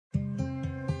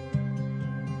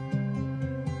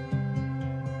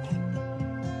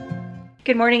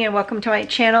Good morning and welcome to my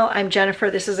channel. I'm Jennifer.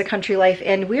 This is A Country Life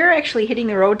and we're actually hitting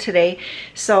the road today.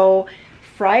 So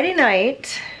Friday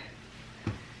night,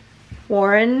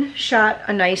 Warren shot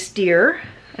a nice deer,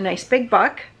 a nice big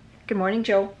buck. Good morning,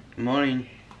 Joe. Good morning.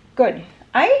 Good.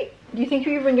 Do you think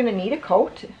you're even gonna need a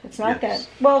coat? It's not that,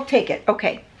 well, take it,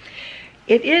 okay.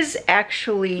 It is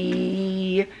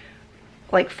actually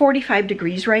like 45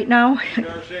 degrees right now. You're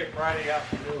gonna say Friday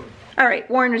afternoon. All right,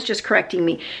 Warren was just correcting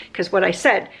me because what I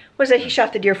said was that he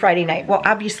shot the deer Friday night. Well,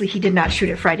 obviously he did not shoot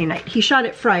it Friday night. He shot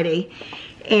it Friday,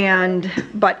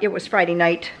 but it was Friday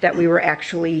night that we were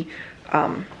actually,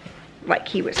 like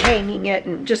he was hanging it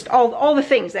and just all the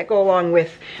things that go along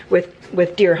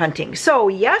with deer hunting. So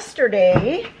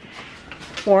yesterday,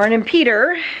 Warren and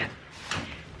Peter,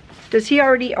 does he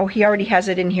already, oh, he already has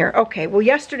it in here. Okay, well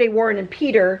yesterday Warren and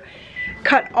Peter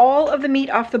cut all of the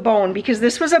meat off the bone because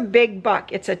this was a big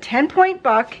buck. It's a 10-point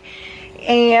buck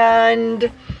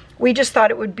and we just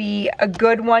thought it would be a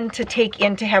good one to take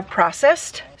in to have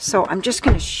processed. So I'm just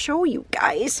gonna show you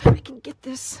guys if I can get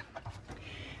this.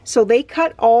 So they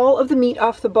cut all of the meat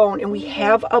off the bone and we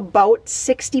have about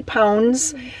 60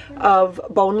 pounds of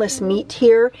boneless meat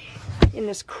here in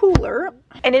this cooler.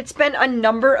 And it's been a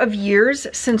number of years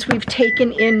since we've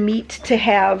taken in meat to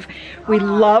have. We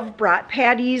love brat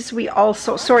patties. We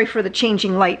also, sorry for the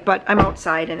changing light, but I'm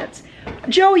outside and it's,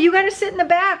 Joe, you gotta sit in the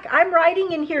back. I'm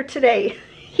riding in here today.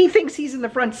 He thinks he's in the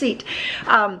front seat.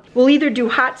 We'll either do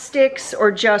hot sticks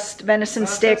or just venison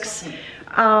sticks.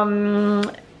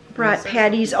 Brat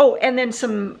patties. Oh, and then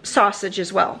some sausage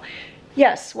as well.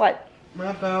 Yes, what?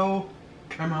 My bow.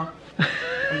 Come on.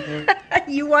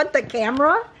 You want the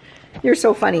camera? You're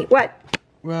so funny. What?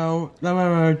 Well,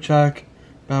 let me check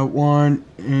about one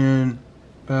and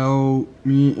about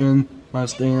me and my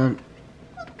stand,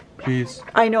 please.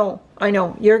 I know.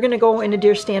 You're gonna go in a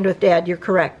deer stand with Dad. You're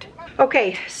correct.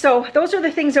 Okay, so those are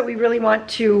the things that we really want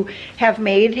to have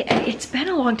made, and it's been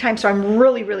a long time, so I'm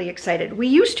really, really excited. We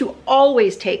used to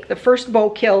always take the first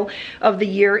bow kill of the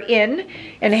year in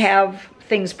and have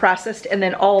things processed, and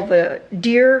then all the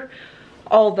deer,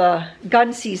 all the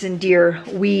gun season deer,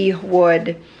 we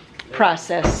would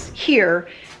process here,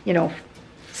 you know,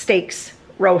 steaks,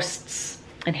 roasts,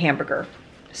 and hamburger,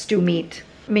 stew meat,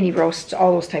 mini roasts,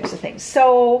 all those types of things.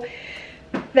 So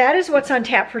that is what's on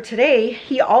tap for today.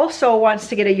 He also wants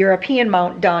to get a European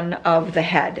mount done of the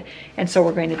head. And so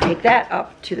we're going to take that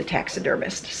up to the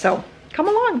taxidermist. So come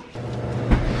along.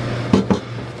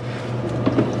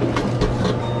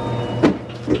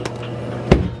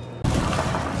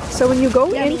 So when you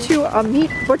go into a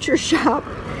meat butcher shop,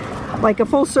 like a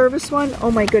full service one, oh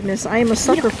my goodness, I am a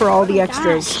sucker for all the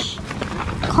extras.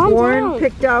 Warren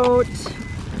picked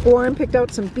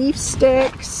out some beef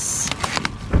sticks.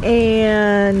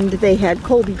 And they had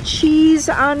Colby cheese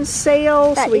on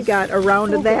sale, so we got a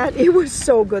round of that. It was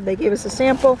so good. They gave us a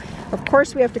sample. Of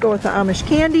course, we have to go with the Amish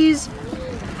candies.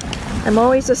 I'm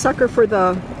always a sucker for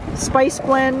the spice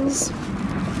blends.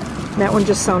 That one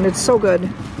just sounded so good.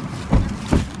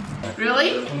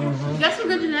 Really? You got some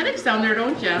good genetics down there,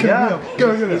 don't you?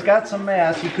 Yeah, he's got some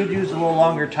mass. He could use a little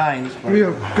longer tines. But...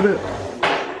 Yeah, good.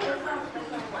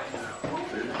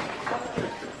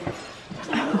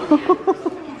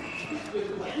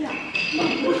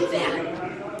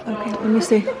 Okay, let me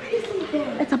see.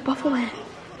 It's a buffalo.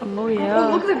 Oh yeah.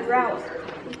 Oh, look at the grouse.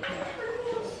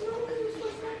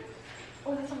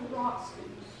 Oh, that's a Ross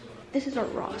goose. This is a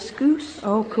Ross goose.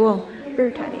 Oh, cool.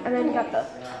 Very tiny. And then you got the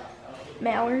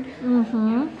mallard.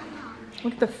 Mm-hmm.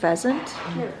 Look at the pheasant.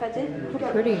 Pheasant.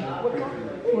 Pretty.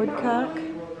 Woodcock.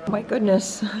 Oh my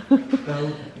goodness.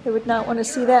 I would not want to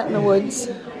see that in the woods.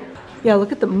 Yeah,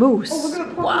 look at the moose. Oh, look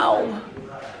at the wow.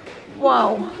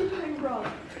 Wow.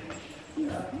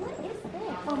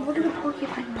 Look at the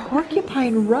porcupine.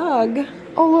 Porcupine rug.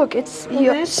 Oh, look, it's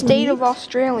the state of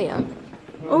Australia.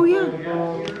 Oh yeah.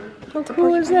 How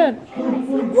cool is that?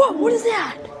 What? What is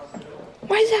that?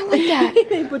 Why is that like that?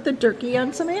 They put the turkey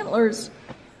on some antlers.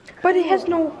 But it has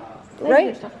no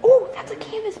right. Stuff. Oh, that's a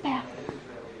canvas back.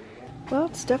 Well,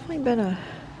 it's definitely been a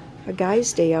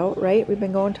guy's day out, right? We've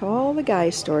been going to all the guy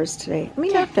stores today. I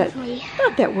mean, not that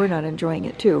we're not enjoying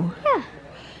it too. Yeah.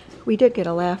 We did get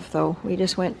a laugh though. We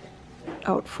just went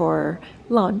out for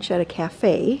lunch at a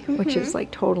cafe, which is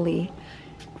like totally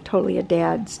a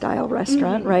dad style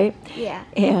restaurant, right? Yeah.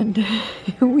 And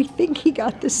we think he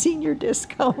got the senior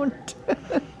discount.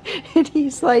 And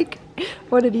he's like,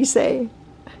 what did he say?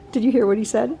 Did you hear what he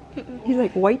said? He's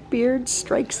like, Whitebeard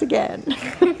strikes again.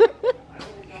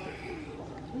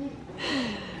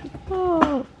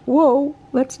 Oh, whoa,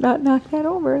 let's not knock that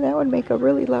over. That would make a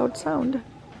really loud sound.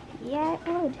 Yeah, it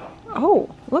would. Oh,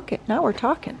 look at, now we're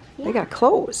talking. Yeah. They got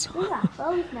clothes. We got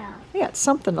clothes now. They got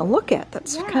something to look at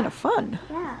that's Yeah. kind of fun.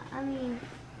 Yeah, I mean...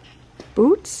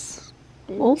 Boots,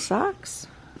 wool socks,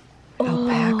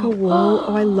 alpaca wool.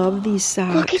 Oh, I love these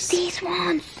socks. Look at these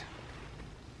ones.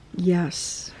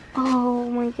 Yes. Oh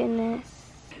my goodness.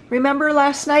 Remember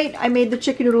last night I made the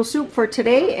chicken noodle soup for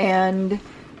today, and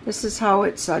this is how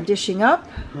it's dishing up.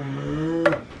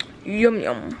 Yum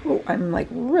yum. Oh, I'm like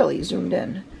really zoomed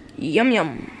in. Yum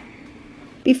yum.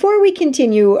 Before we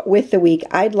continue with the week,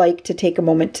 I'd like to take a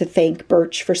moment to thank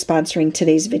Birch for sponsoring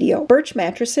today's video. Birch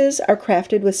mattresses are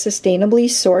crafted with sustainably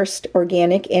sourced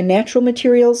organic and natural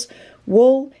materials.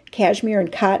 Wool, cashmere,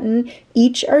 and cotton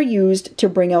each are used to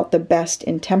bring out the best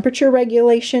in temperature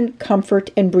regulation, comfort,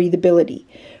 and breathability.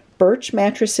 Birch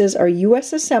mattresses are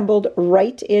U.S. assembled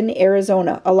right in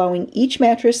Arizona, allowing each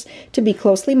mattress to be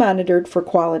closely monitored for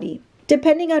quality.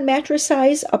 Depending on mattress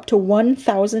size, up to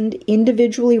 1,000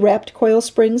 individually wrapped coil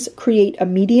springs create a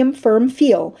medium firm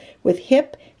feel with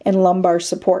hip and lumbar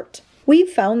support. We've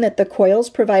found that the coils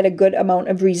provide a good amount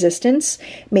of resistance,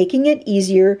 making it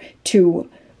easier to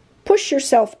push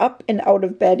yourself up and out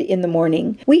of bed in the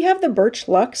morning. We have the Birch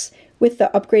Luxe with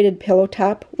the upgraded pillow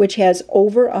top, which has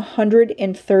over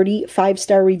 130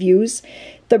 5-star reviews.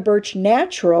 The Birch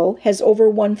Natural has over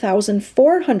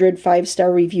 1,400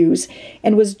 5-star reviews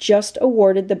and was just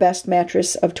awarded the best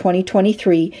mattress of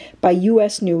 2023 by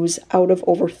U.S. News out of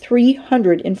over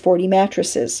 340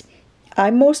 mattresses.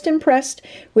 I'm most impressed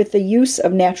with the use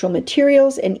of natural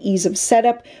materials and ease of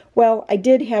setup. Well, I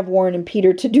did have Warren and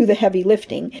Peter to do the heavy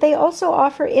lifting. They also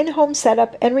offer in-home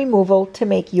setup and removal to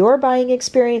make your buying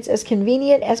experience as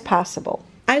convenient as possible.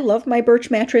 I love my Birch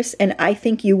mattress, and I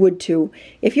think you would too.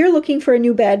 If you're looking for a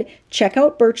new bed, check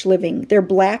out Birch Living. Their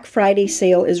Black Friday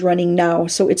sale is running now,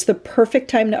 so it's the perfect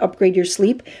time to upgrade your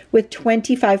sleep with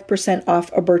 25%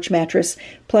 off a Birch mattress,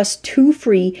 plus 2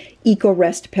 free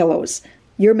EcoRest pillows.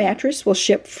 Your mattress will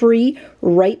ship free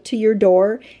right to your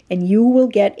door, and you will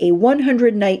get a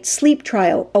 100-night sleep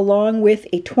trial along with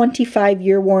a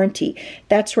 25-year warranty.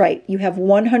 That's right, you have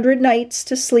 100 nights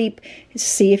to sleep.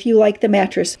 See if you like the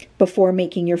mattress before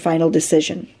making your final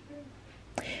decision.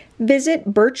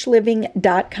 Visit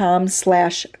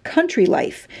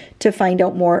birchliving.com/countrylife to find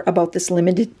out more about this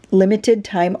limited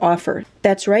time offer.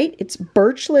 That's right, it's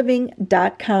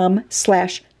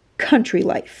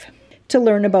birchliving.com/countrylife. to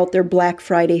learn about their Black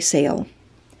Friday sale.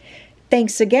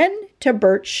 Thanks again to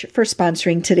Birch for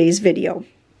sponsoring today's video.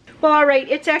 Well, all right,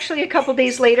 it's actually a couple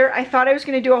days later. I thought I was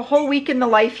going to do a whole week in the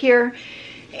life here,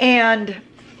 and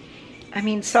I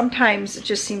mean, sometimes it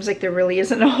just seems like there really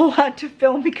isn't a whole lot to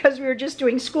film because we were just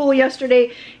doing school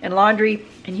yesterday and laundry,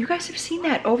 and you guys have seen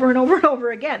that over and over and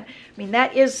over again. I mean,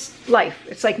 that is life.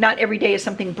 It's like not every day is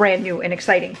something brand new and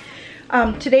exciting.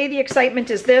 Today the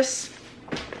excitement is this.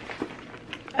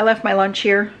 I left my lunch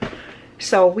here.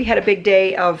 So we had a big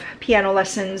day of piano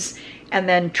lessons and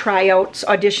then tryouts,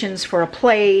 auditions for a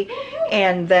play,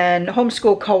 and then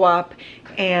homeschool co-op,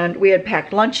 and we had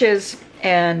packed lunches,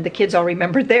 and the kids all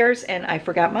remembered theirs, and I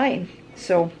forgot mine.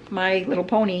 So my little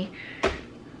pony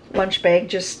lunch bag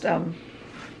just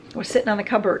was sitting on the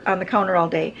counter all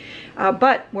day.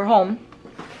 But we're home.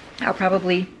 I'll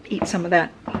probably eat some of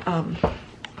that.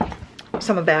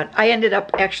 I ended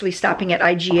up actually stopping at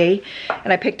IGA,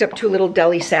 and I picked up 2 little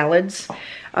deli salads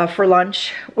for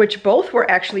lunch, which both were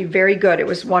actually very good.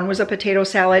 One was a potato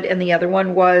salad, and the other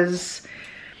one was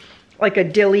like a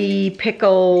dilly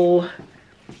pickle,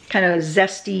 kind of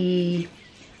zesty,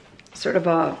 sort of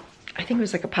a, I think it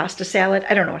was like a pasta salad.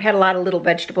 I don't know. It had a lot of little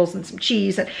vegetables and some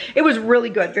cheese, and it was really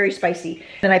good, very spicy.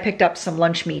 Then I picked up some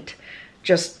lunch meat,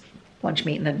 just lunch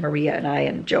meat, and then Maria and I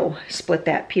and Joe split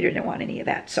that. Peter didn't want any of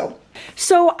that.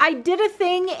 So I did a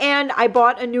thing, and I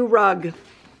bought a new rug.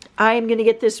 I'm gonna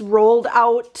get this rolled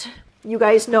out. You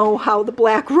guys know how the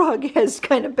black rug has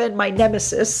kind of been my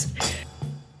nemesis.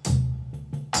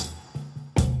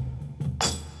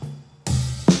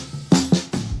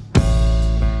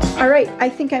 All right, I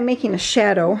think I'm making a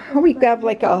shadow. Oh, we have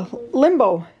like a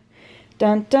limbo.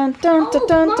 Dun dun dun dun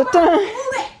dun dun dun.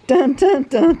 Dun dun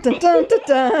dun dun dun dun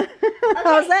dun.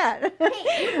 How's that?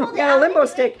 Got a limbo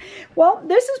stick. Well,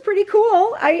 this is pretty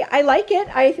cool. I like it.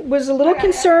 I was a little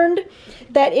concerned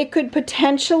that it could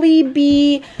potentially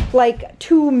be like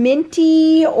too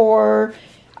minty, or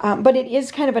but it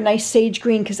is kind of a nice sage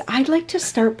green, because I'd like to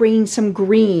start bringing some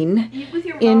green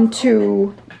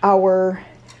into our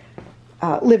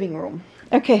living room.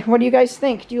 Okay, what do you guys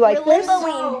think? Do you like this?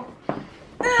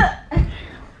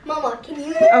 Mama, can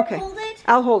you hold it?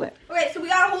 I'll hold it. Okay, so we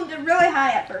gotta hold it really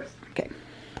high at first. Okay.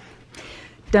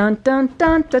 Dun dun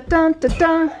dun dun dun dun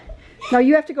dun. Now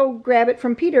you have to go grab it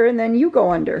from Peter and then you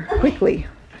go under quickly.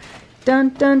 Dun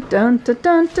dun dun dun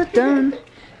dun dun dun.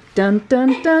 Dun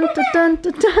dun dun dun dun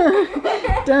dun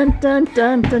dun dun dun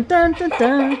dun dun dun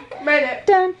dun.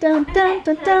 Dun dun dun dun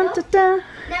dun dun dun.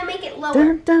 Now make it lower.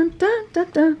 Dun dun dun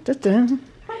dun dun dun dun.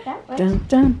 Dun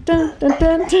dun dun dun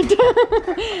dun dun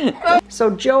dun. So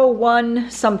Joe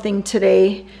won something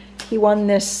today. He won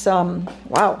this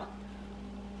wow.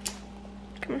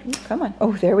 Come on.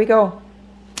 Oh, there we go.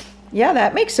 Yeah,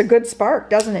 that makes a good spark,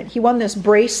 doesn't it? He won this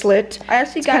bracelet. I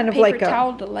actually It's got kind a of paper like a-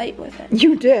 towel to light with it.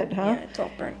 You did, huh? Yeah, it's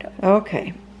all burnt up.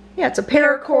 Okay. Yeah, it's a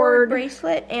paracord.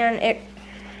 Bracelet, and it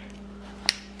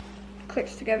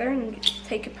clicks together and you just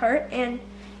take apart, and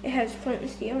it has flint and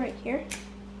steel right here,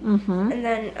 Mm-hmm. and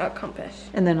then a compass.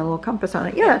 And then a little compass on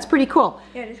it. Yeah, that's pretty cool.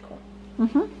 Yeah, it is cool.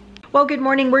 Mm-hmm. Well, good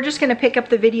morning. We're just going to pick up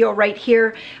the video right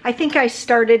here. I think I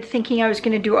started thinking I was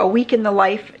going to do a week in the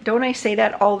life. Don't I say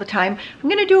that all the time? I'm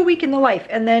going to do a week in the life.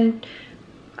 And then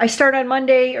I start on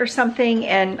Monday or something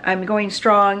and I'm going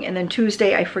strong. And then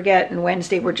Tuesday I forget. And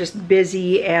Wednesday we're just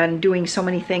busy and doing so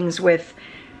many things with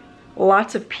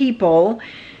lots of people.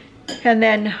 And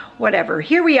then whatever.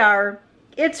 Here we are.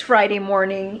 It's Friday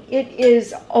morning. It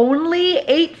is only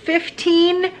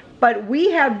 8:15, but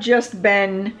we have just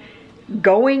been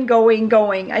going.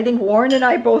 I think Warren and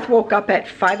I both woke up at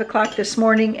 5 o'clock this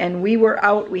morning and we were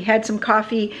out. We had some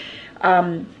coffee.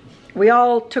 We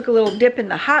all took a little dip in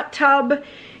the hot tub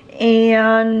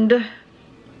and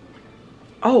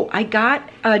oh, I got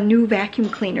a new vacuum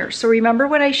cleaner. So remember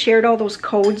when I shared all those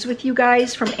codes with you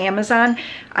guys from Amazon?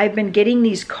 I've been getting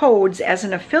these codes as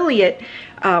an affiliate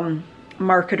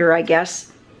marketer, I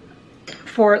guess,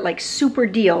 for like super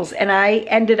deals. And I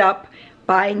ended up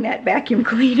buying that vacuum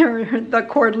cleaner, the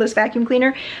cordless vacuum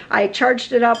cleaner. I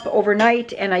charged it up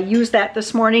overnight and I used that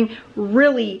this morning.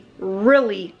 Really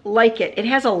like it. It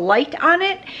has a light on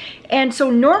it. And so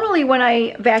normally when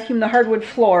I vacuum the hardwood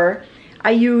floor,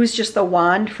 I use just the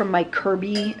wand from my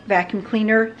Kirby vacuum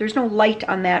cleaner. There's no light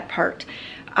on that part.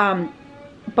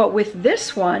 But with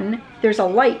this one, there's a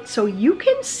light. So you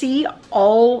can see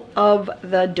all of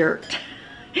the dirt,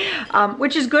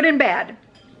 which is good and bad.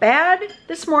 Bad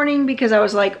this morning because I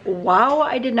was like, wow,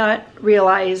 I did not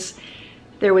realize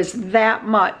there was that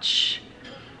much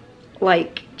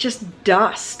like just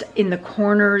dust in the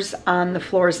corners on the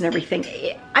floors and everything.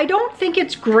 I don't think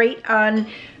it's great on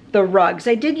the rugs.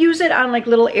 I did use it on like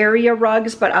little area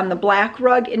rugs, but on the black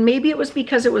rug, and maybe it was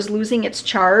because it was losing its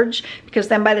charge, because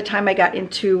then by the time I got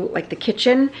into like the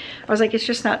kitchen, I was like, it's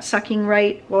just not sucking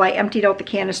right. Well, I emptied out the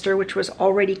canister, which was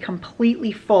already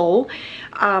completely full.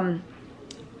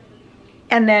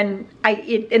 And then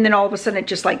all of a sudden it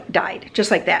just like died,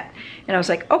 just like that. And I was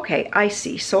like, okay, I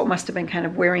see. So it must have been kind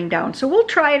of wearing down. So we'll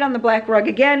try it on the black rug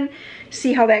again,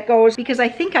 see how that goes. Because I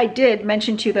think I did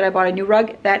mention to you that I bought a new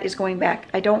rug. That is going back.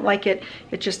 I don't like it.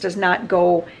 It just does not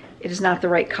go. It is not the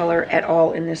right color at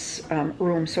all in this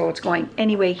room. So it's going.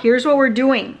 Anyway, here's what we're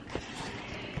doing.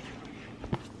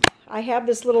 I have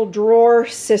this little drawer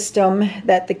system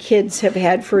that the kids have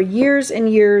had for years and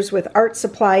years with art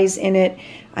supplies in it.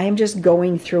 I am just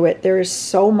going through it. There is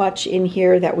so much in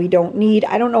here that we don't need.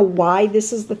 I don't know why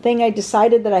this is the thing I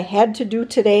decided that I had to do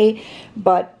today,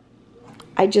 but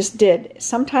I just did.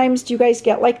 Sometimes do you guys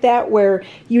get like that where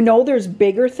you know there's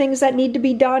bigger things that need to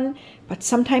be done, but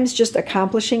sometimes just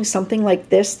accomplishing something like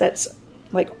this that's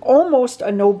like almost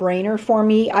a no-brainer for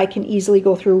me. I can easily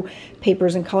go through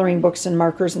papers and coloring books and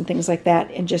markers and things like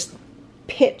that and just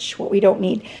pitch what we don't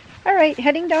need. All right,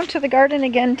 heading down to the garden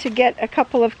again to get a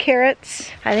couple of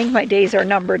carrots. I think my days are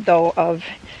numbered though of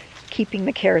keeping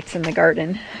the carrots in the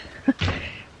garden.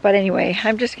 But anyway,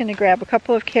 I'm just gonna grab a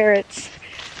couple of carrots.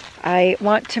 I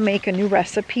want to make a new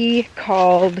recipe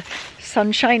called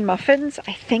Sunshine Muffins.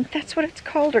 I think that's what it's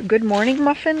called, or Good Morning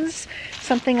Muffins,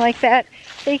 something like that.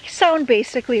 They sound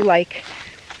basically like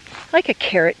a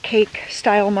carrot cake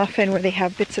style muffin where they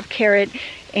have bits of carrot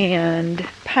and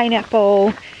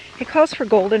pineapple. It calls for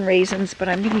golden raisins, but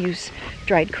I'm going to use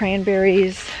dried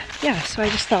cranberries. Yeah, so I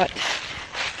just thought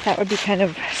that would be kind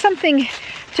of something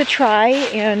to try.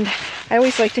 And I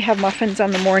always like to have muffins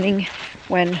on the morning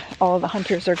when all the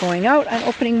hunters are going out on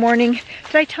opening morning.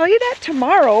 Did I tell you that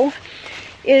tomorrow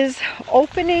is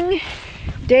opening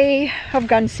day of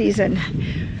gun season?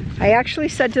 I actually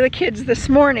said to the kids this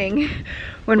morning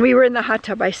when we were in the hot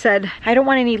tub, I said, I don't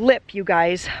want any lip, you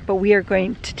guys, but we are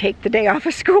going to take the day off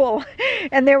of school.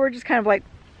 And they were just kind of like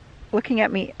looking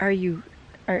at me, are you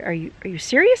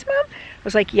serious, Mom? I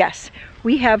was like, yes,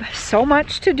 we have so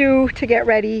much to do to get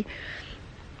ready.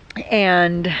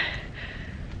 And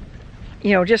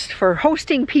you know, just for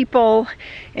hosting people.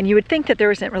 And you would think that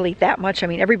there isn't really that much. I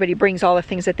mean, everybody brings all the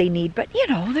things that they need, but you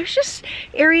know, there's just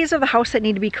areas of the house that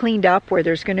need to be cleaned up where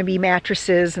there's going to be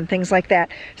mattresses and things like that.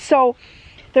 So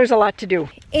there's a lot to do.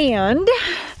 And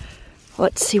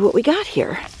let's see what we got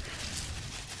here.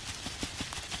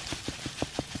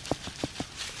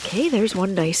 Okay, there's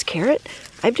one nice carrot.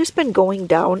 I've just been going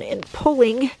down and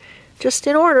pulling just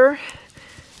in order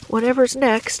whatever's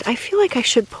next. I feel like I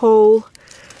should pull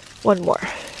one more.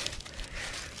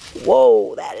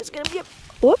 Whoa, that is gonna be a,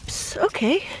 whoops,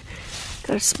 okay.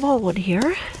 Got a small one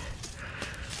here.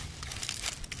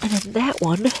 And then that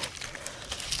one.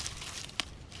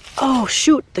 Oh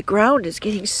shoot, the ground is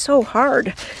getting so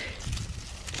hard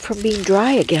from being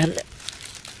dry again.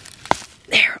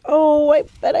 There, oh, I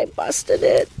bet I busted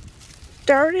it.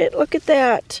 Darn it, look at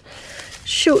that.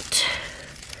 Shoot.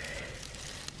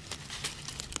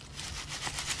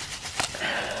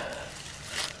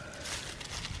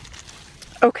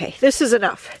 Okay, this is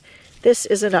enough. This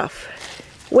is enough.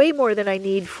 Way more than I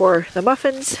need for the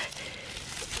muffins,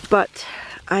 but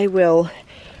I will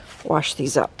wash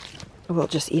these up. We'll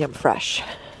just eat them fresh.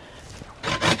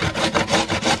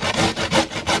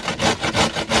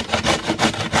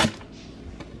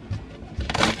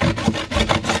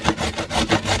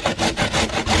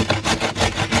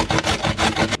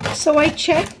 So I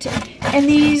checked, and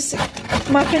these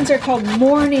muffins are called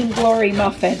Morning Glory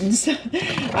muffins.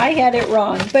 I had it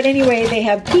wrong. But anyway, they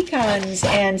have pecans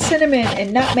and cinnamon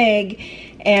and nutmeg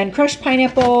and crushed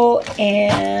pineapple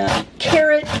and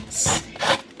carrots.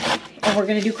 And we're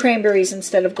going to do cranberries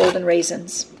instead of golden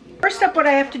raisins. First up, what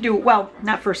I have to do, well,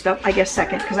 not first up, I guess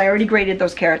second, because I already grated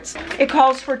those carrots. It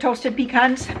calls for toasted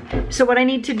pecans. So what I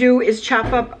need to do is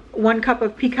chop up 1 cup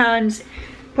of pecans,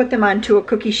 put them onto a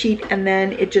cookie sheet, and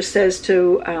then it just says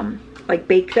to like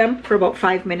bake them for about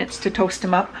 5 minutes to toast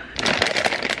them up.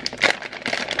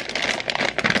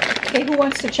 Okay, who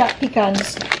wants to chop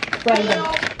pecans? Grind them.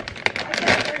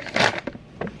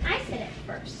 I said it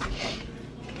first.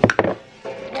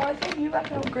 Well, I think you got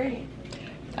no grading.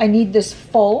 I need this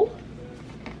full.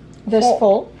 This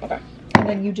full. Okay. And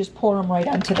then you just pour them right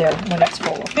onto there when it's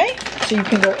full, okay? So you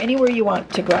can go anywhere you want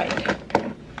to grind.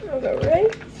 I'll go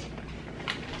right.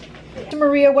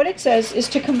 Maria, what it says is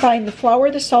to combine the flour,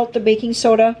 the salt, the baking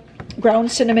soda, ground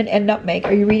cinnamon, and nutmeg.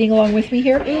 Are you reading along with me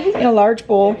here? Mm-hmm. In a large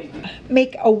bowl.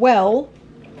 Make a well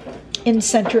in the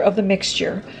center of the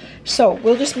mixture. So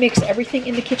we'll just mix everything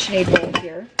in the KitchenAid bowl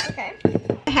here. Okay.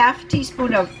 A half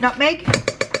teaspoon of nutmeg.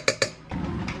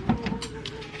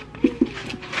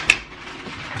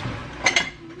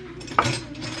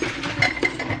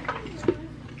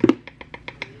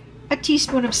 A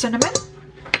teaspoon of cinnamon.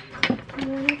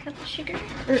 Cup of sugar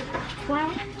or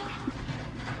flour.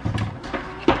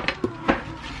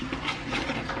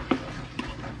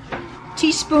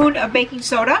 Teaspoon of baking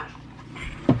soda.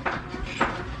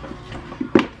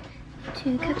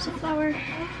 2 cups of flour.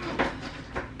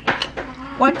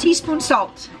 1 teaspoon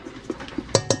salt.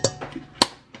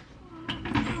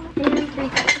 And 3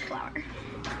 cups of flour.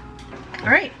 All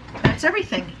right, that's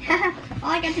everything.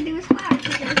 All I got to do was flour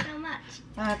because there was so much.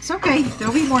 That's okay.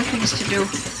 There'll be more things to do.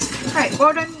 All right,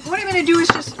 what I'm going to do is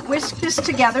just whisk this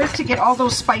together to get all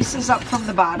those spices up from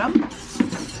the bottom.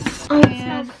 Oh, it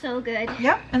smells so good.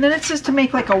 Yep, and then it says to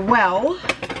make like a well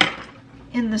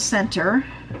in the center.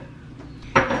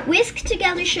 Whisk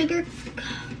together sugar,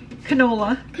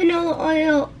 Canola. canola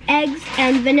oil, eggs,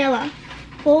 and vanilla.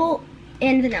 Full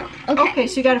and vanilla. Okay,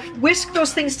 so you got to whisk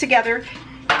those things together.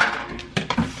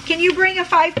 Can you bring a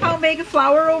 5-pound bag of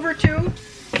flour over too?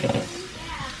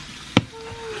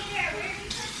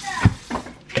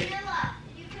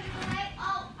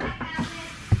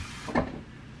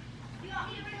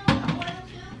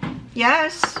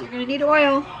 Yes, you're gonna need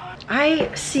oil.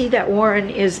 I see that Warren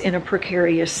is in a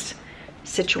precarious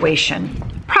situation.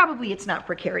 Probably it's not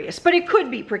precarious, but it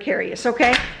could be precarious,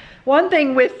 okay? One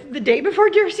thing with the day before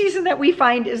deer season that we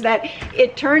find is that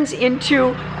it turns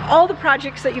into all the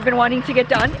projects that you've been wanting to get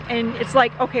done, and it's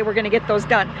like, okay, we're gonna get those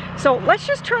done. So let's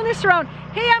just turn this around.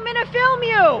 Hey, I'm gonna film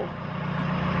you.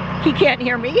 He can't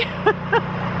hear me.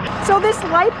 So this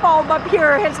light bulb up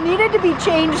here has needed to be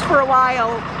changed for a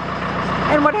while.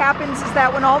 And what happens is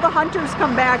that when all the hunters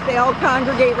come back, they all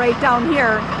congregate right down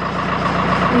here.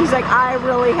 And he's like, I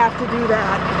really have to do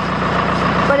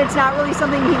that. But it's not really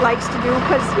something he likes to do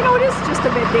because, you know, it is just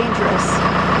a bit dangerous.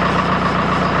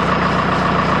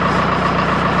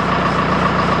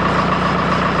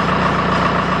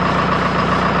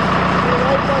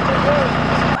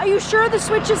 Are you sure the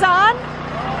switch is on?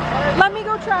 Let me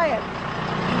go try it.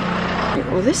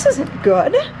 Well, this isn't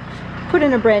good. Put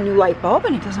in a brand new light bulb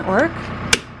and it doesn't work.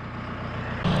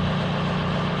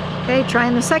 Okay,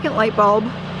 trying the second light bulb.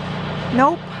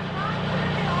 Nope.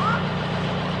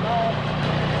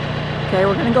 Okay,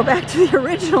 we're gonna go back to the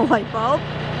original light bulb.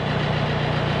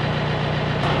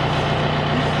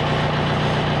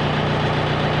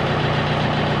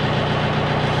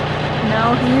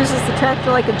 No, he uses the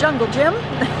tractor like a jungle gym.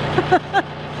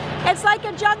 It's like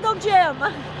a jungle gym.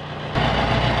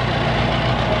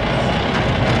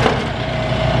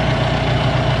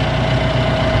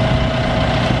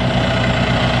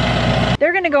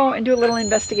 They're gonna go and do a little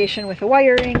investigation with the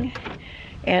wiring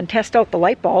and test out the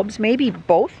light bulbs. Maybe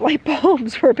both light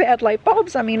bulbs were bad light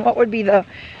bulbs. I mean, what would be the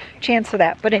chance of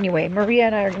that? But anyway, Maria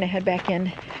and I are gonna head back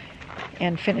in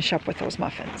and finish up with those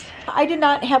muffins. I did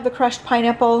not have the crushed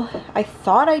pineapple. I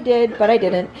thought I did, but I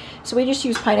didn't. So we just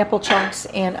used pineapple chunks,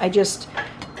 and I just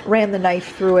ran the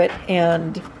knife through it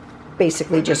and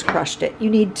basically just crushed it. You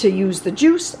need to use the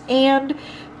juice and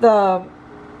the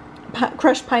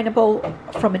crushed pineapple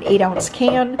from an 8-ounce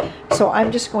can. So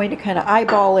I'm just going to kind of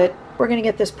eyeball it. We're gonna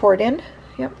get this poured in.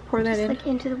 Yep, pour that in. Like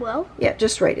into the well? Yeah,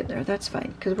 just right in there. That's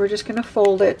fine, because we're just gonna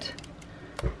fold it.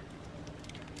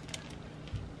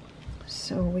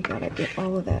 So we gotta get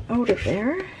all of that out of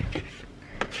there.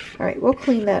 All right, we'll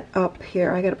clean that up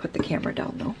here. I gotta put the camera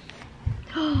down though.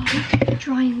 Oh,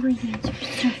 dry ingredients are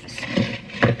surfacing.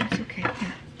 That's okay.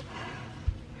 Here.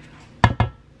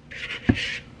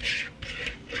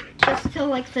 Just so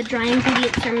like the dry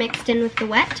ingredients are mixed in with the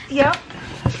wet. Yep.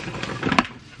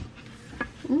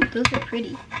 Ooh, those are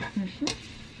pretty.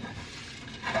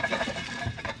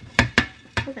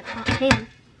 Oh, that's hot pan.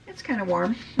 It's kind of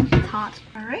warm. It's hot.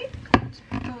 All right, let's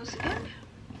put those in.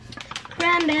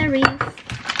 Cranberries.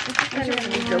 These are gonna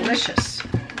be delicious.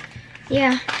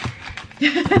 Yeah.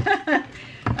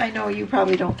 I know you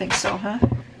probably don't think so, huh?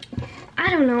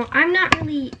 I don't know. I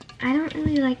don't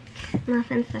really like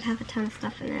muffins that have a ton of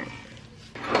stuff in it.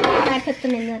 Can I put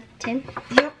them in the tin?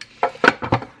 Yep.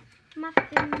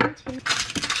 Muffin tin.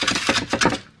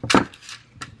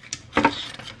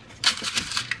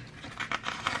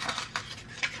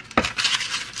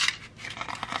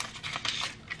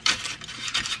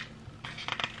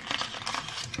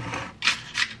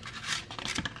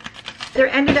 There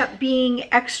ended up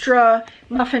being extra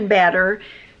muffin batter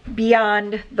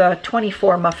beyond the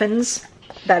 24 muffins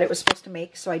that it was supposed to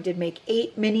make, so I did make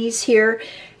 8 minis here.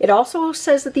 It also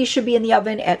says that these should be in the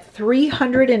oven at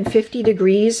 350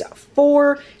 degrees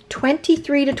for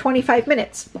 23 to 25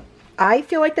 minutes. I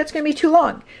feel like that's going to be too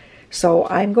long, so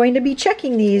I'm going to be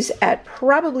checking these at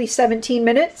probably 17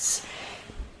 minutes,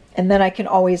 and then I can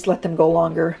always let them go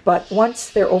longer. But once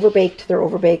they're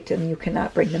overbaked, and you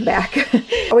cannot bring them back.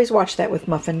 Always watch that with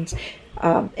muffins,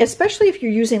 especially if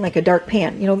you're using like a dark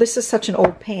pan. You know, this is such an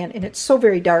old pan, and it's so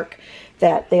very dark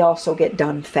that they also get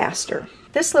done faster.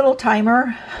 This little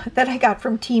timer that I got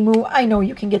from Temu, I know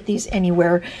you can get these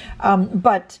anywhere,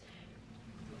 but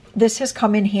this has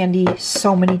come in handy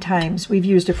so many times. We've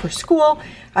used it for school.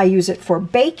 I use it for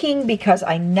baking because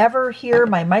I never hear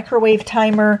my microwave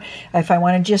timer. If I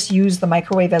want to just use the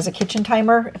microwave as a kitchen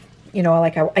timer, you know,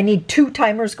 like I need 2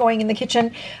 timers going in the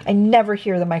kitchen, I never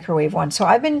hear the microwave one. So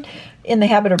I've been in the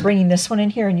habit of bringing this one in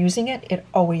here and using it. It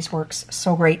always works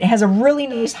so great. It has a really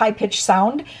nice high-pitched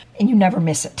sound, and you never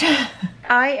miss it.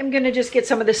 I am gonna just get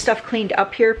some of this stuff cleaned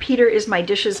up here. Peter is my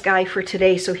dishes guy for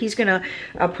today, so he's gonna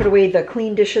put away the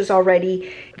clean dishes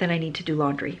already. Then I need to do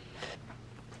laundry.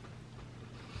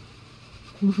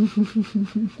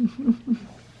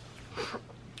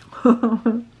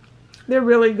 They're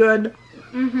really good.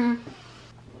 And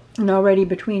already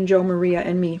between Joe, Maria,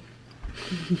 and me,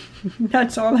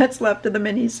 that's all that's left of the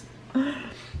minis.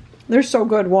 They're so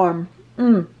good warm.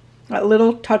 A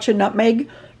little touch of nutmeg.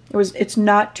 It's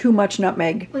not too much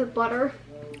nutmeg. With butter.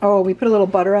 Oh, we put a little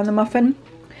butter on the muffin.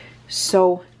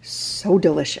 So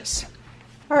delicious.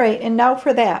 All right, and now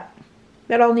for that.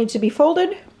 That all needs to be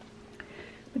folded.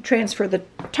 Transfer the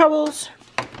towels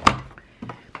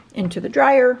into the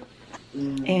dryer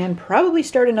and probably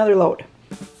start another load.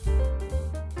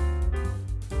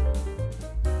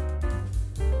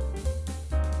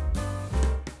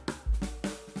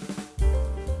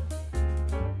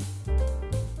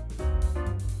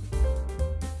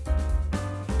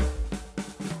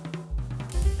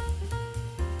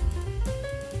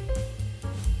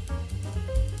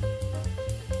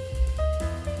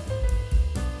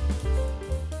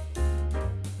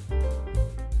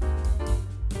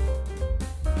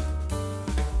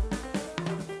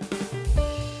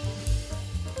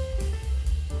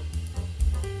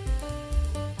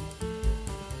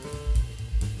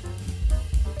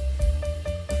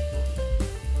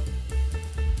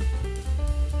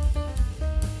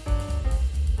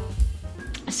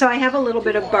 So I have a little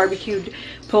bit of barbecued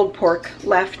pulled pork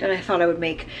left, and I thought I would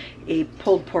make a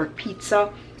pulled pork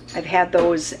pizza. I've had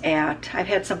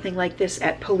something like this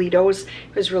at Polito's.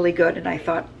 It was really good, and I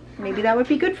thought maybe that would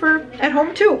be good for at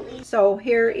home too. So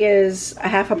here is a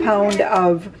half a pound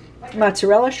of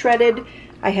mozzarella shredded.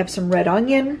 I have some red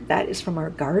onion, that is from our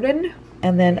garden.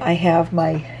 And then I have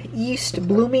my yeast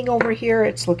blooming over here.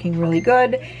 It's looking really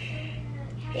good.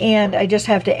 And I just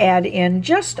have to add in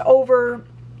just over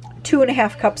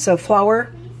 2.5 cups of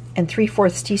flour and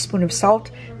 3/4 teaspoon of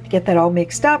salt to get that all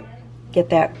mixed up, get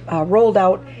that rolled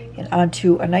out and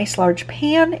onto a nice large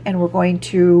pan, and we're going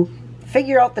to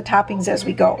figure out the toppings as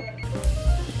we go.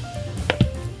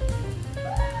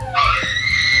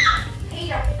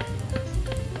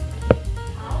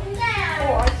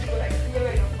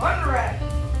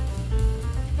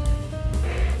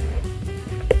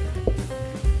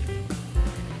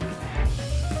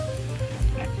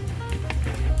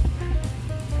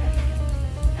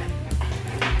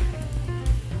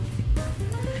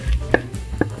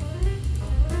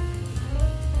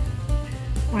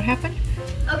 What happened?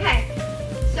 Okay,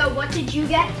 so what did you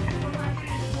get?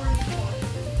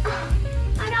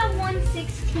 I got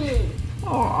 116.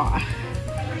 Aww.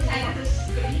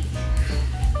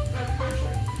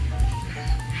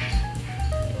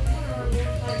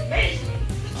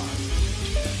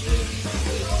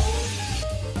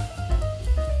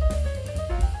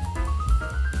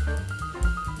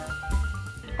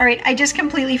 All right, I just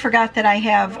completely forgot that I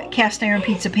have cast iron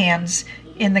pizza pans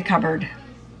in the cupboard.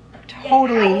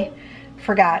 Totally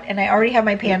forgot, and I already have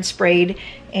my pan sprayed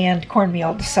and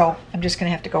cornmealed, so I'm just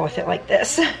gonna have to go with it like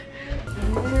this.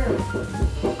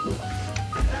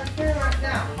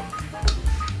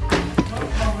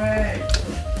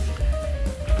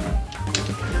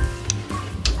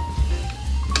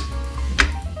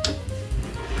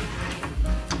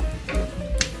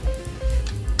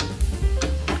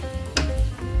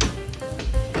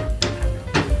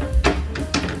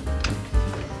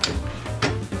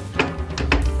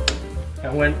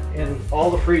 I went in all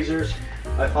the freezers.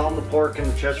 I found the pork in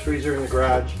the chest freezer in the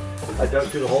garage. I dug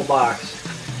through the whole box.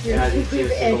 Did and I you didn't see a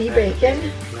leave single any pack of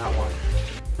bacon? Not one.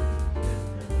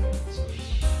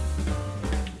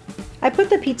 I put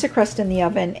the pizza crust in the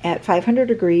oven at 500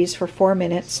 degrees for 4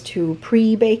 minutes to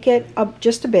pre-bake it up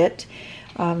just a bit.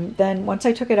 Then once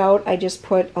I took it out, I just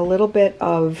put a little bit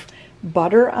of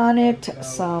butter on it,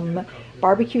 some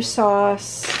barbecue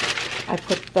sauce. I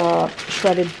put the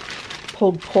shredded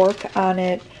pulled pork on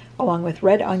it, along with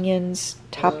red onions,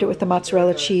 topped it with the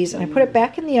mozzarella cheese, and I put it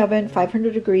back in the oven,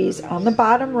 500 degrees, on the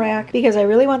bottom rack, because I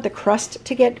really want the crust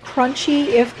to get crunchy,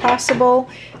 if possible,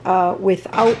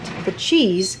 without the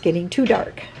cheese getting too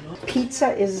dark.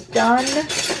 Pizza is done.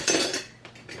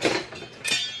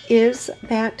 Is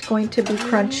that going to be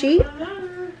crunchy?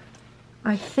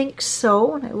 I think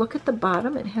so. When I look at the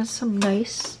bottom, it has some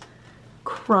nice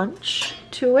crunch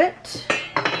to it.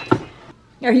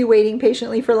 Are you waiting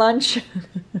patiently for lunch?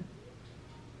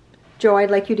 Joe,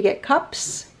 I'd like you to get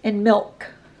cups and milk.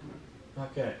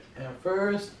 Okay, and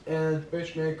first, and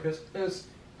wish Merry Christmas,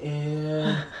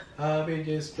 and Happy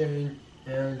Thanksgiving,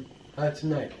 and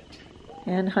tonight.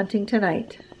 And hunting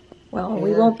tonight. Well,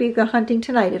 we won't be hunting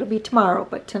tonight. It'll be tomorrow.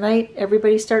 But tonight,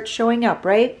 everybody starts showing up,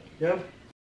 right? Yep.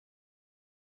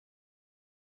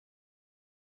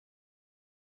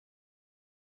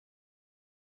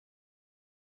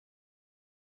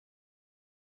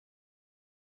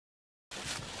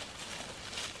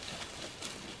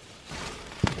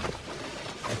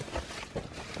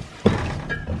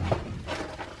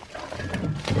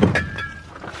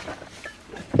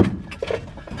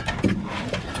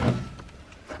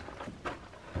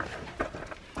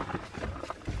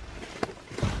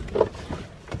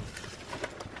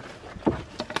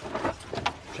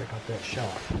 That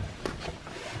shelf.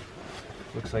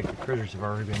 Looks like the critters have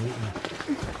already been eaten.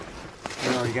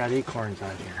 We already got acorns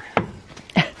on here.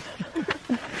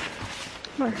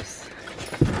 Of course.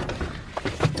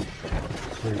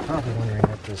 So you're probably wondering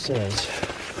what this is.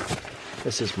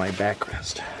 This is my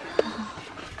backrest.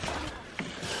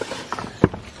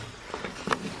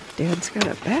 Dad's got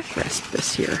a backrest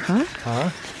this year, huh?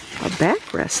 Huh? A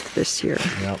backrest this year.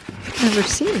 Yep. Never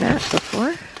seen that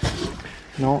before.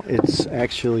 No, it's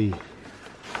actually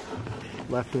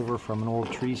leftover from an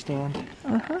old tree stand.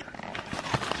 Uh-huh.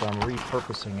 So I'm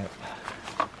repurposing it.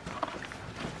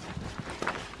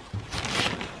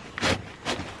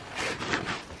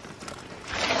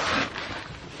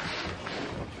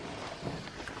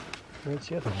 Where's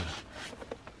the other one?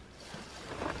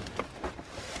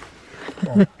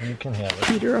 Oh, you can have it.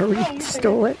 Peter already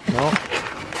stole it. No.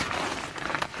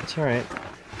 It's alright.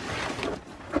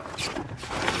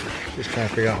 Just trying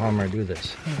to figure out how I'm gonna do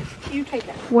this. You take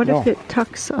that. What No. if it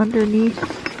tucks underneath?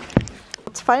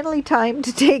 It's finally time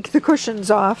to take the cushions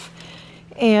off.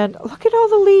 And look at all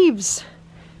the leaves.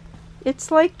 It's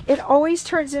like it always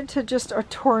turns into just a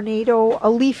tornado, a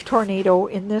leaf tornado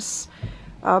in this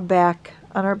on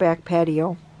our back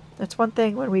patio. That's one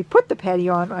thing when we put the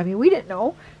patio on. I mean, we didn't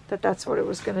know that that's what it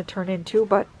was going to turn into,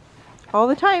 but all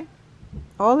the time,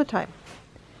 blow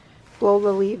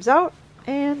the leaves out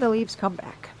and the leaves come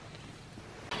back.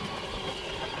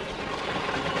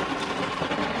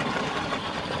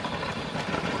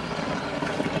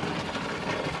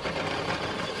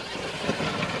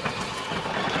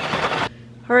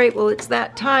 All right, well, it's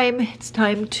that time. It's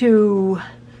time to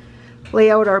lay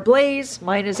out our blaze.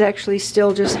 Mine is actually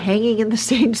still just hanging in the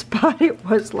same spot it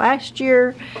was last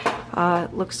year.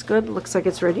 It looks good. Looks like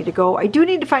it's ready to go. I do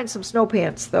need to find some snow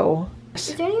pants, though.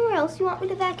 Is there anywhere else you want me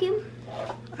to vacuum?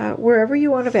 Wherever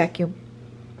you want to vacuum.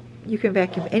 You can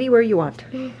vacuum anywhere you want.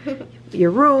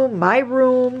 Your room, my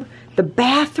room, the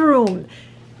bathroom,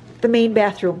 the main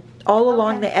bathroom, all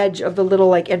along the edge of the little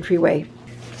like entryway.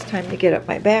 It's time to get up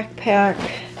my backpack.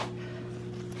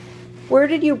 Where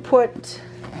did you put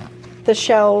the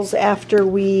shells after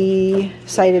we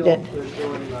sighted in?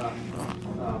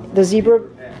 The zebra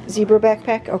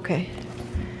backpack? Okay.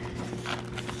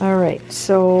 All right,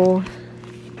 so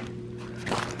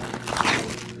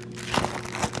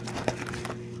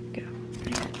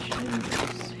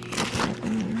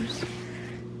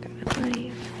got a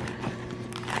knife,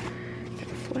 got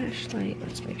a flashlight.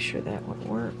 Let's make sure that one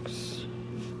works.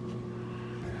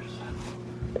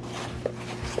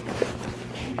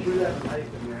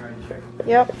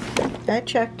 Yep, I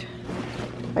checked.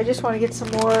 I just want to get some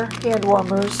more hand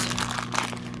warmers.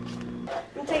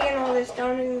 I'm taking all this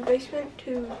down in the basement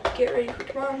to get ready for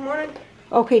tomorrow morning.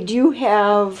 Okay, do you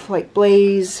have like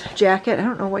blaze jacket? I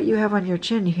don't know what you have on your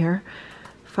chin here.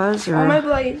 Fuzz or? All my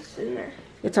blaze in there.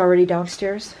 It's already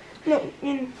downstairs? No,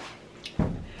 in.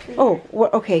 Oh,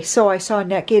 what? Okay, so I saw a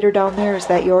neck gaiter down there. Is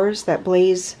that yours? That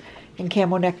blaze and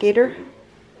camo neck gaiter?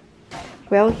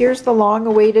 Well, here's the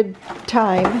long-awaited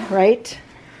time, right?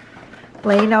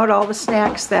 Laying out all the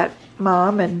snacks that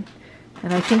Mom and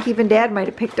I think even Dad might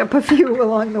have picked up a few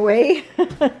along the way.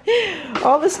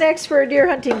 All the snacks for a deer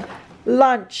hunting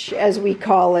lunch, as we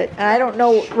call it. And I don't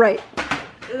know, right?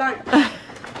 Lunch.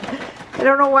 I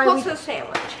don't know why Plus we. a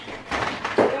sandwich.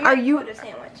 Are you? Put a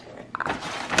sandwich in it.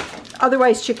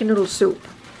 Otherwise, chicken noodle soup.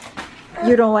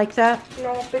 You don't like that?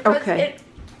 No, because Okay.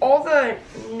 all the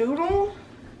noodle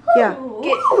Yeah.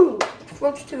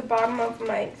 floats to the bottom of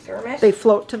my thermos. They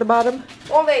float to the bottom.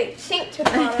 Well, they sink to the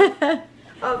bottom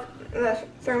of the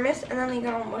thermos, and then they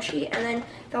get all mushy, and then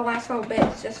the last little bit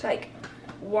is just like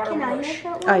water Can I mush. make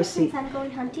that one I see. since I'm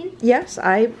going hunting? Yes,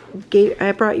 I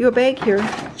brought you a bag here.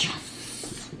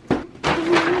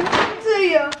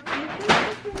 See ya.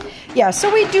 Yeah,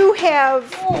 so we do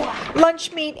have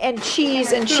lunch meat and cheese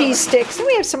sticks, and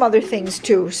we have some other things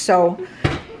too. So,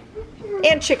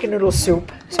 and chicken noodle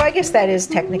soup. So I guess that is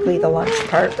technically the lunch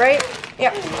part, right?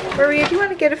 Yep. Maria, do you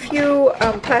want to get a few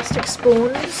plastic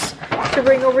spoons to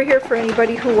bring over here for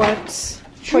anybody who wants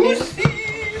pudding?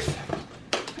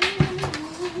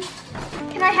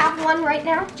 Can I have one right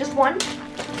now? Just one?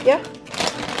 Yeah.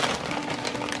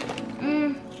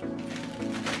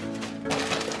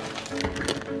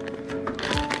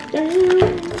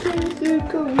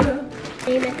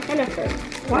 Name it Jennifer.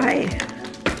 Why?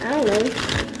 I don't know.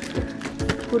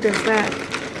 Who does that?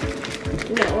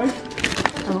 That one.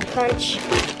 Oh. Punch.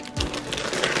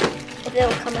 If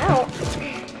it'll come out.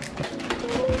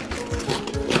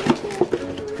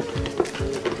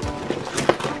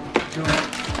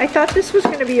 I thought this was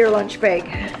going to be your lunch bag.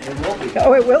 It will be.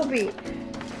 Oh, it will be.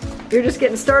 You're just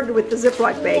getting started with the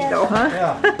Ziploc bag, though, huh?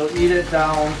 Yeah. You'll eat it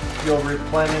down. You'll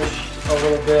replenish a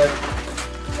little bit.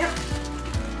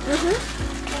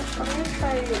 I'm gonna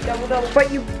try to double.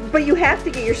 But you have to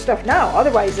get your stuff now,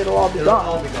 otherwise it'll all be It'll gone.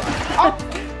 all be gone.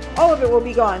 All of it will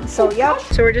be gone. So yep.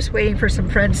 So we're just waiting for some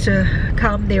friends to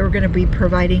come. They were going to be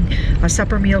providing a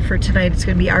supper meal for tonight. It's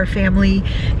going to be our family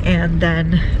and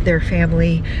then their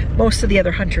family. Most of the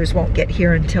other hunters won't get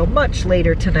here until much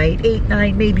later tonight, 8,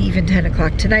 9, maybe even 10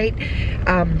 o'clock tonight.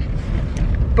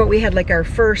 But we had like our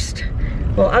first,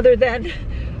 well, other than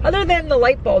the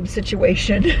light bulb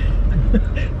situation,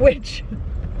 which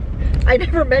I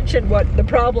never mentioned what the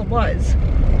problem was.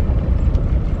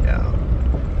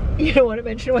 You don't want to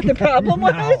mention what the problem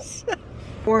was?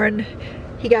 Warren,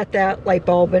 he got that light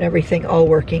bulb and everything all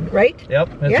working, right? Yep,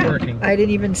 it's working. I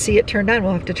didn't even see it turned on.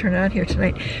 We'll have to turn it on here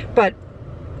tonight. But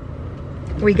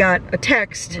we got a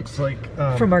text Looks like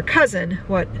from our cousin.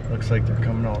 What? looks like they're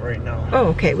coming out right now. Oh,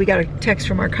 okay. We got a text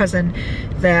from our cousin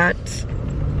that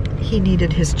he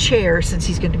needed his chair since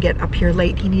he's going to get up here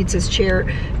late. He needs his chair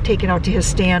taken out to his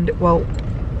stand. Well,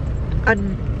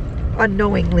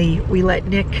 unknowingly, we let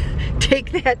Nick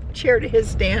take that chair to his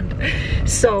stand.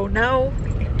 So now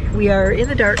we are in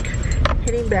the dark,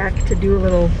 heading back to do a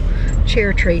little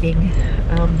chair trading.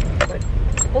 But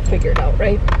we'll figure it out,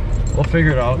 right? We'll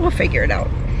figure it out. We'll figure it out.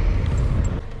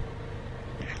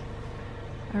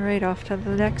 All right, off to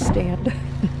the next stand.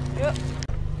 Yep.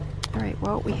 All right,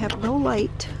 well, we have no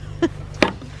light.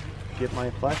 Get my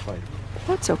flashlight.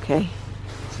 That's okay.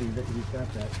 See that you've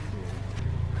got that.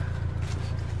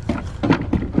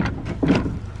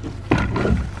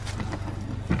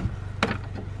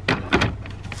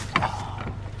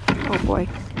 Oh boy,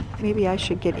 maybe I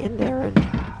should get in there and...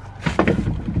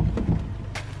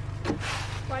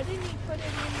 Why didn't you put it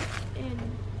in?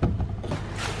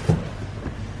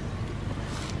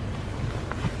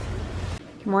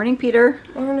 Good morning, Peter.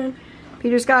 Morning.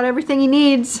 Peter's got everything he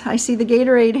needs. I see the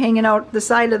Gatorade hanging out the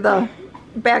side of the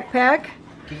backpack.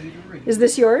 Is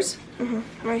this yours?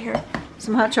 Right here.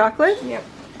 Some hot chocolate? Yep.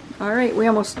 All right, we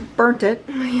almost burnt it.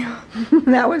 Yeah.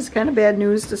 That was kind of bad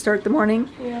news to start the morning.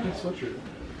 Yeah.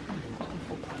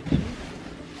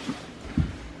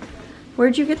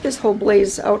 Where'd you get this whole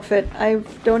blaze outfit? I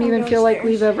don't even feel like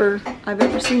I've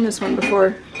ever seen this one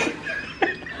before.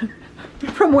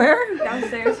 From where?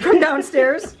 Downstairs. From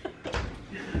downstairs?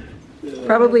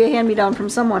 Probably a hand-me-down from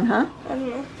someone, huh? I don't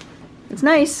know. It's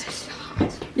nice.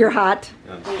 You're hot.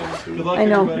 Good luck, I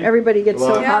know. Everybody gets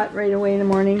so luck. hot right away in the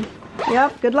morning.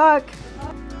 Yep, good luck.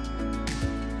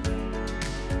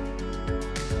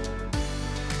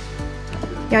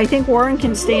 Yeah, I think Warren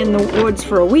can stay in the woods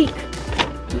for a week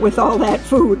with all that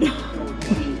food. Too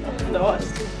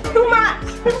much.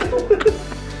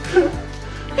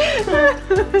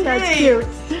 That's cute.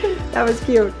 That was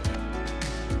cute.